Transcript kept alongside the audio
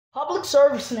Public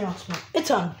service announcement.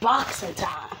 It's unboxing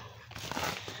time.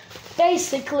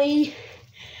 Basically,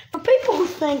 for people who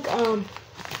think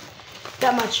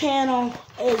that my channel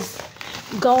is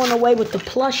going away with the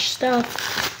plush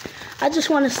stuff, I just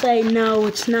want to say no,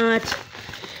 it's not.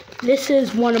 This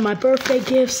is one of my birthday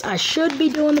gifts. I should be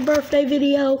doing the birthday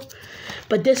video,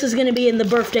 but this is going to be in the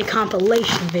birthday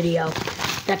compilation video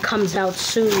that comes out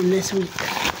soon this week.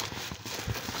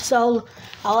 So,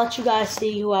 I'll let you guys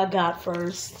see who I got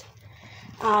first.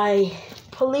 I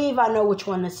believe I know which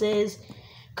one this is,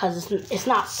 because it's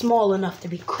not small enough to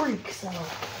be creek, so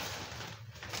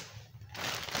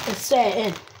it's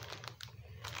Satin.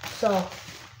 So,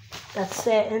 that's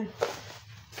Satin.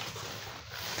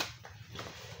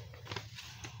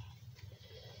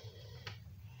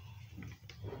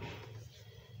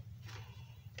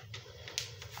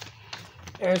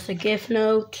 There's a gift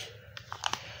note.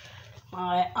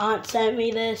 My aunt sent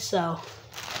me this, so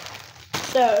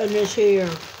Satin is here.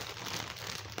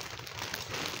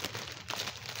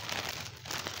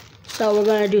 So we're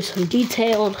gonna do some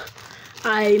detailed.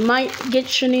 I might get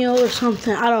chenille or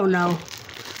something. I don't know.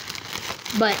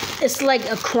 But it's like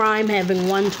a crime having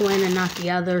one twin and not the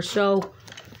other. So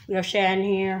we have Satin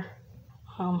here.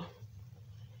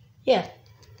 Yeah.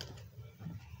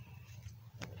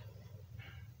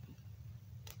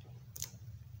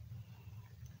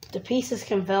 The pieces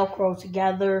can Velcro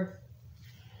together.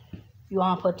 You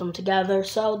want to put them together.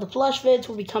 So the plush vids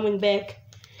will be coming back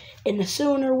in the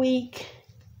sooner week.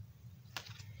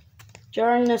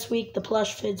 During this week, the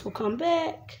plush vids will come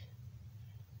back.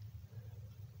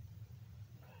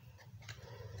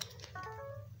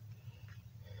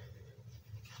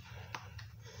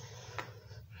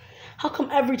 How come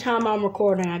every time I'm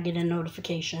recording, I get a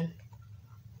notification?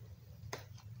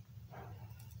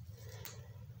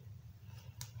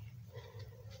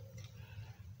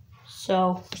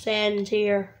 So, Satin's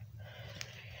here.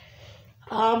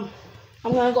 I'm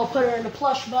gonna go put her in the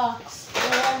plush box.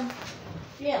 And,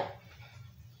 yeah.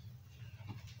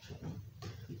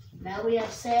 Now we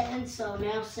have Satin, so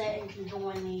now Satin can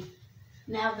join me.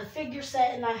 Now the figure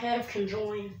Satin I have can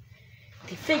join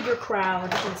the figure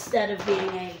crowd instead of being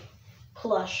a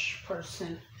plush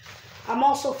person. I'm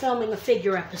also filming a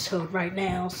figure episode right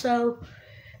now, so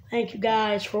thank you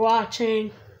guys for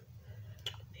watching.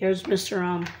 Here's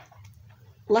Mr.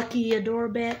 Lucky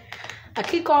Adorabat. I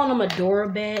keep calling him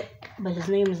Adorabat, but his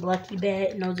name is Lucky Bat,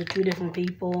 and those are two different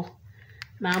people.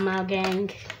 Mau Mau Gang.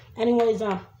 Anyways,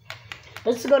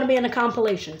 this is going to be in a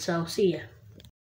compilation, so see ya.